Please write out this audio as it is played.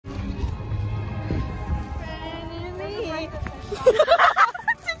Did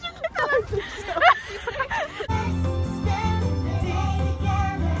you get that? I think so.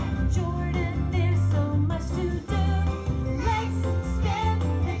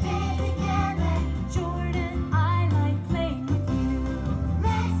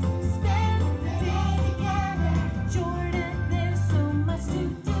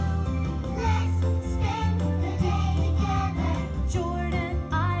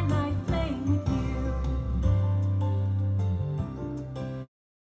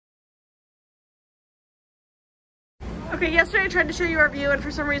 Okay, yesterday I tried to show you our view and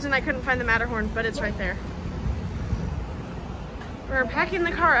for some reason I couldn't find the Matterhorn, but it's right there. We're packing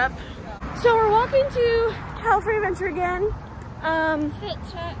the car up. So we're walking to California Adventure again. Fit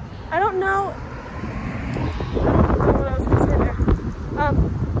check. I don't know what I was gonna say there.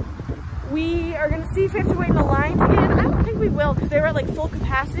 We are gonna see if we have to wait in the lines again. I don't think we will because they were at like full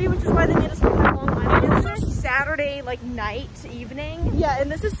capacity, which is why they made us wait that long line yesterday. Saturday like night, evening. Yeah,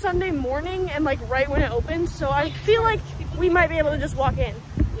 and this is Sunday morning and like right when it opens, so I feel like we might be able to just walk in.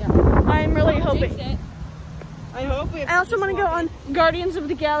 Yeah. I'm really hoping. I hope we have I also want to go on Guardians of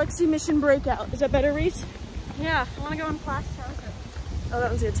the Galaxy Mission Breakout. Is that better, Reese? Yeah, I want to go on Flash Tower. Oh,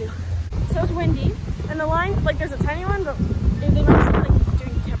 that one's good too. So it's windy, and the line, like there's a tiny one, but they must be like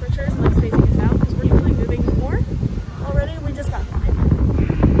doing temperatures and like spacing us out because we're usually moving more already. We just got 5.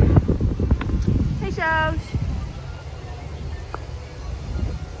 Hey, Shout.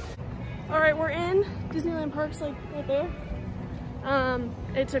 All right, we're in Disneyland Park's like right there.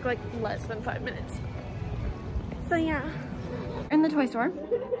 It took like less than 5 minutes. So yeah. In the toy store,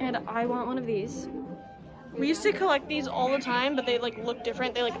 and I want one of these. We used to collect these all the time, but they like look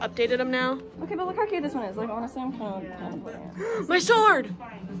different. They like updated them now. Okay, but look how cute this one is. Like honestly, I'm kind of My sword!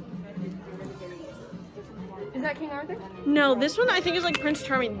 Is that King Arthur? No, this one I think is like Prince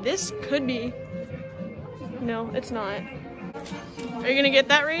Charming. This could be. No, it's not. Are you gonna get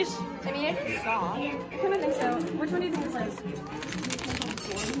that, Reese? I mean, I just saw. I kind of think so. Which one do you think this is?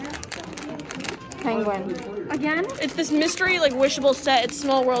 Penguin. Again? It's this mystery like wishable set. It's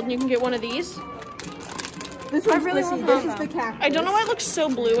Small World, and you can get one of these. This I really want this is the cactus. I don't know why it looks so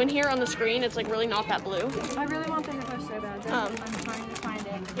blue in here on the screen. It's like really not that blue. I really want the hippo so bad. I'm trying to find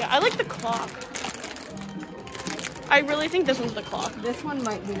it. Yeah, I like the clock. I really think this one's the clock. This one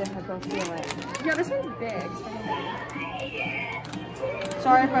might be the hippo, feel it. Yeah, this one's big.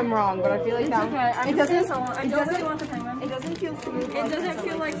 Sorry if I'm wrong, but I feel like It's okay. it doesn't. I don't really want the penguin. It doesn't feel smooth. It doesn't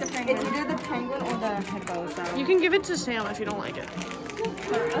feel like the penguin. It's either the penguin or the hippo. So You can give it to Sam if you don't like it.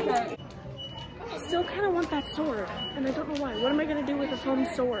 Okay. I still kind of want that sword, and I don't know why. What am I gonna do with a foam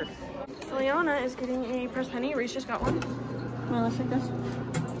sword? Liana is getting a pressed penny. Reese just got one. Well, let's take this.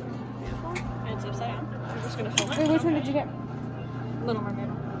 It's upside down. I'm just gonna film it. Wait, which one did you get? Little Mermaid.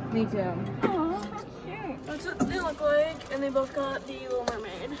 me too. Oh, how cute. That's what they look like, and they both got the Little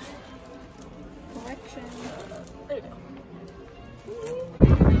Mermaid Collection. There you go.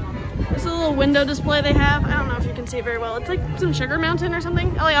 This is a little window display they have. I don't know if you can see it very well. It's like some sugar mountain or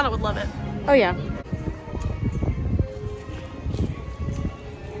something. Eliana would love it. Oh yeah.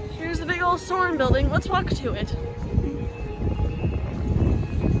 Here's the big old Soarin' building. Let's walk to it.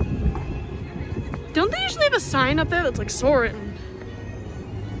 Don't they usually have a sign up there that's like Soarin'?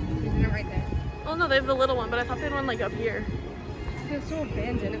 Isn't it right there? Oh no, they have the little one, but I thought they had one like up here. It's so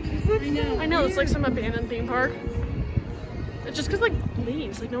abandoned. I know, it's like some abandoned theme park. It's just cause like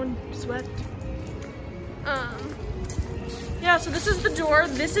leaves, like no one swept. Yeah, so this is the door.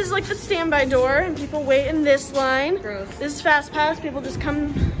 This is like the standby door, and people wait in this line. Gross. This is Fast Pass. People just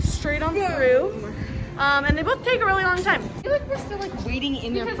come straight on through. And they both take a really long time. I feel like we're still like waiting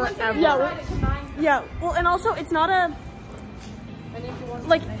in there forever. Yeah, well, and also it's not a,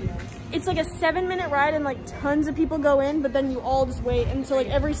 like, it's like a 7-minute ride and like tons of people go in, but then you all just wait. And so like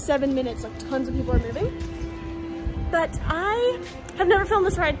every 7 minutes, like tons of people are moving. But I have never filmed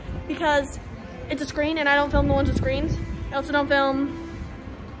this ride because it's a screen and I don't film the ones with screens. I also don't film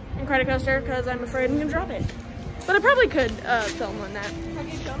Incredicoaster because I'm afraid I'm gonna drop it. But I probably could film on that. Have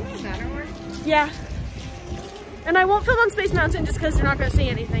you filmed the Matterhorn? Yeah. And I won't film on Space Mountain just because you're not gonna see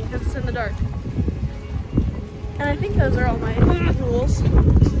anything because it's in the dark. And I think those are all my rules.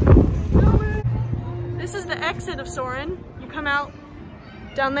 This is the exit of Soarin'. You come out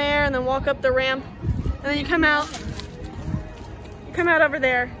down there and then walk up the ramp. And then you come out over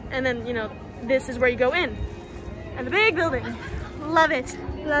there, and then, you know, this is where you go in. And the big building. Love it,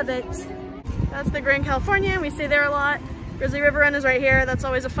 love it. That's the Grand California, we stay there a lot. Grizzly River Run is right here. That's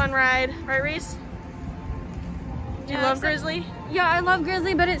always a fun ride. Right, Reese? Do you love Grizzly? Yeah, I love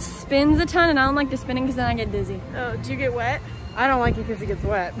Grizzly, but it spins a ton, and I don't like the spinning because then I get dizzy. Oh, do you get wet? I don't like it because it gets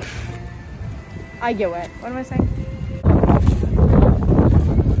wet. I get wet. What am I saying?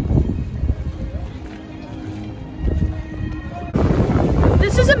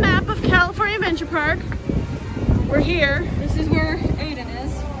 is a map of California Adventure Park. We're here. This is where Aiden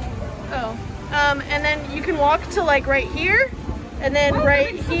is. Oh. And then you can walk to like right here, and then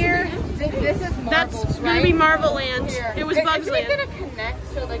right here. This is Marvel's, That's gonna be Marvel Land. Here. It was Bugs Isn't Land. it gonna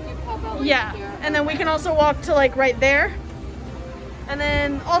connect so like you pop out like Yeah, here? and then we can also walk to like right there. And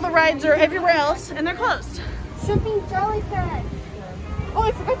then all the rides are everywhere else, and they're closed. Shipping jellyfish. Oh,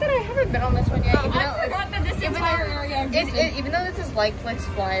 I forgot that I haven't been on this one yet. I forgot that this entire area existed. Even though this is like Flex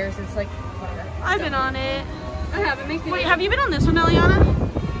Flyers, it's like fire. I've been on it. I haven't. Wait, have you been on this one, Eliana?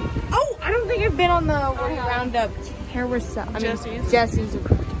 Oh, I don't think I've been on the Roundup Carousel. Jesse's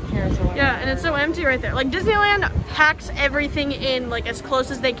Carousel. Yeah, and it's so empty right there. Like Disneyland packs everything in like as close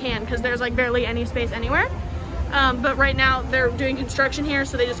as they can because there's like barely any space anywhere. But right now they're doing construction here,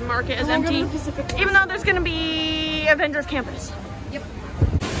 so they just mark it as empty. Even though there's gonna be Avengers Campus. Yep.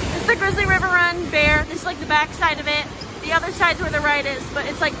 It's the Grizzly River Run bear. This is like the back side of it. The other side's where the ride is, but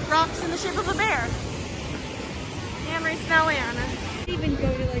it's like rocks in the shape of a bear. And Reese and Eliana. Even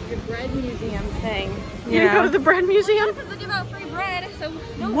go to like the bread museum thing. You gonna go to the bread museum? They give out free bread, so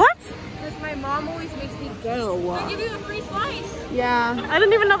no. What? Because my mom always makes me go. They give you a free slice. Yeah. I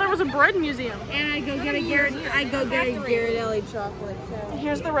didn't even know there was a bread museum. And I go get a Ghirardelli chocolate too.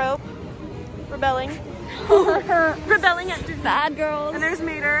 Here's the rope. Rebelling. Rebelling at Disney. Bad girls. And there's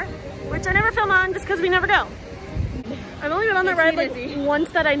Mater, which I never film on just because we never go. I've only been on the ride like once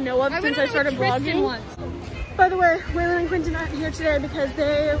that I know of since I started vlogging. Once. By the way, Waylon and Quentin aren't here today because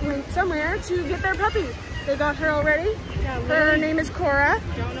they went somewhere to get their puppy. They got her already. Yeah, Her name is Cora.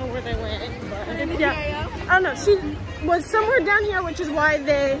 don't know where they went, but Yeah. I don't know. She was somewhere down here, which is why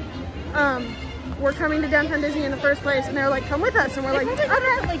they were coming to Downtown Disney in the first place. And they were like, come with us. And we're like, okay.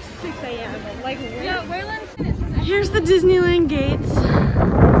 at like 6 a.m. Like, Yeah, Waylon. Here's the Disneyland gates.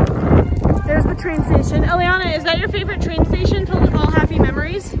 There's the train station. Eliana, is that your favorite train station filled with all happy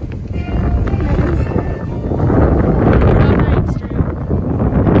memories? There's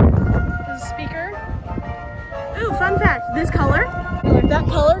a speaker. Ooh, fun fact, this color, that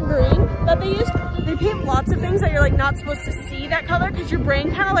color green that they used, they paint lots of things that you're like not supposed to see that color because your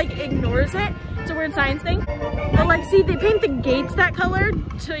brain kind of like ignores it. It's a weird science thing. But like, see, they paint the gates that color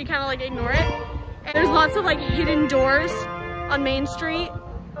so you kind of like ignore it. And there's lots of like hidden doors on Main Street.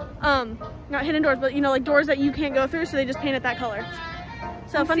 Not hidden doors, but you know, like doors that you can't go through, so they just paint it that color.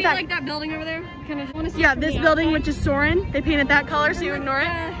 So fun See, fact. like that building over there? Kind of want to see. Yeah, this building, which is Soarin', they painted that color so you ignore it.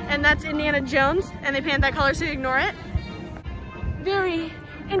 And that's Indiana Jones, and they painted that color so you ignore it. Very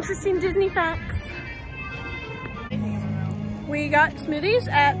interesting Disney facts. We got smoothies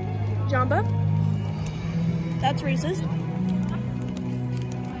at Jamba. That's Reese's.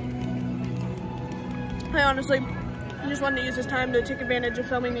 I honestly just wanted to use this time to take advantage of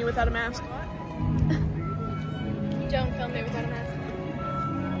filming me without a mask. Don't film me without a mask.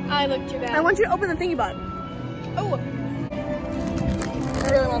 I look too bad. I want you to open the thingy bot. Oh. I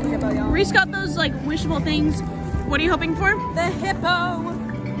really want the hippo, y'all. Reese got those like wishful things. What are you hoping for? The hippo.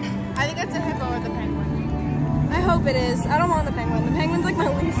 I think it's a hippo or the penguin. I hope it is. I don't want the penguin. The penguin's like my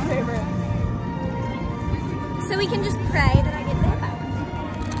least favorite. So we can just pray that I get the hippo.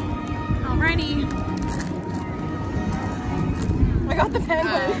 Alrighty. I got the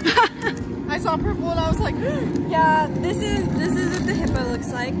penguin. I saw purple and I was like, Yeah, this is what the hippo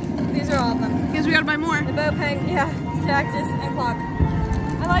looks like. These are all of them. Guess we gotta buy more. The bow peg, yeah, cactus and clock.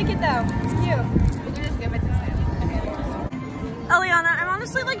 I like it though. It's cute. we can just give it to Sam. Eliana, I'm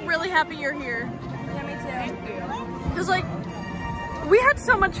honestly like really happy you're here. Yeah, me too. Cause like, we had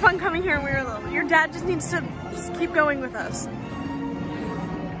so much fun coming here when we were little. Your dad just needs to just keep going with us.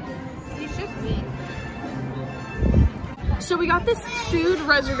 He's just mean. So we got this food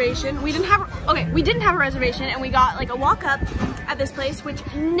reservation. We didn't have a reservation, and we got like a walk up at this place, which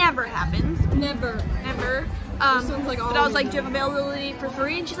never happens. Never. Ever. Like But I was like, do you have availability for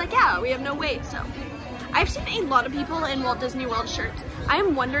 3? And she's like, yeah, we have no wait. So I've seen a lot of people in Walt Disney World shirts. I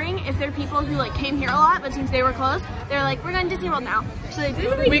am wondering if there are people who like came here a lot, but since they were closed, they're like, we're going to Disney World now. So they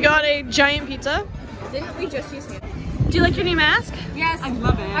did. We got a giant pizza. Didn't we just use him? Do you like your new mask? Yes. I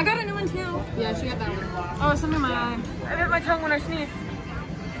love it. I got a new one too. Yeah, she got that one. Oh, it's under my eye. I bit my tongue when I sneezed.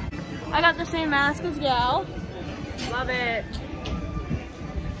 I got the same mask as Yao. Love it.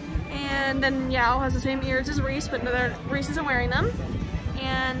 And then Yao has the same ears as Reese, but Reese isn't wearing them.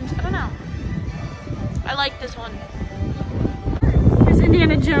 And I don't know. I like this one. Here's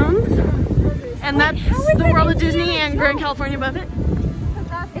Indiana Jones. And that's the World of Disney and Grand California above it.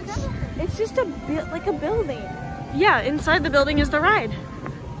 It's just a bit like a building. Yeah, inside the building is the ride.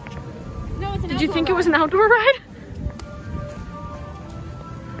 No, it's an Did you think it was an outdoor ride?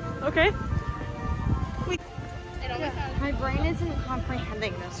 Okay. It always has. brain isn't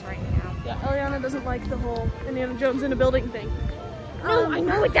comprehending this right now. Yeah, Eliana doesn't like the whole Indiana Jones in a building thing. No, I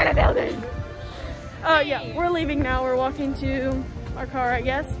know it's in a building. Yeah, we're leaving now. We're walking to our car, I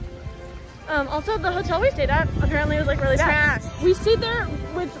guess. Also, the hotel we stayed at apparently was like really bad. Trash. We stayed there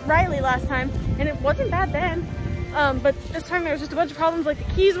with Riley last time, and it wasn't bad then. But this time there was just a bunch of problems, like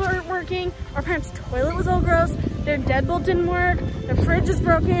the keys weren't working, our parents' toilet was all gross, their deadbolt didn't work, their fridge is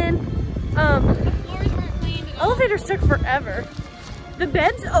broken. The floors weren't clean. Elevators took forever. The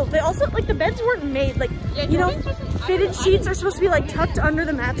beds, they also, like the beds weren't made, like, you know, fitted sheets are supposed to be like tucked under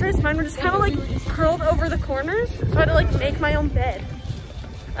the mattress. Mine were just kind of like curled over the corners, so I had to like make my own bed.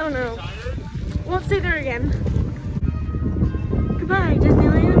 I don't know. Won't stay there again. Goodbye,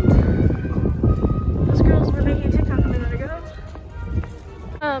 Disneyland. Those girls were making a TikTok a minute ago.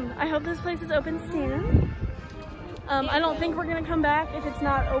 I hope this place is open soon. I don't think we're gonna come back if it's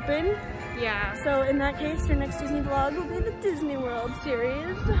not open. Yeah. So in that case, your next Disney vlog will be the Disney World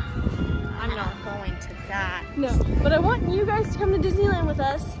series. I'm not going to that. No, but I want you guys to come to Disneyland with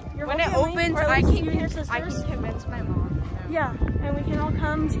us. When it opens, I can convince my mom. Yeah, and we can all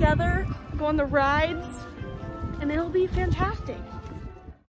come together, go on the rides, and it'll be fantastic.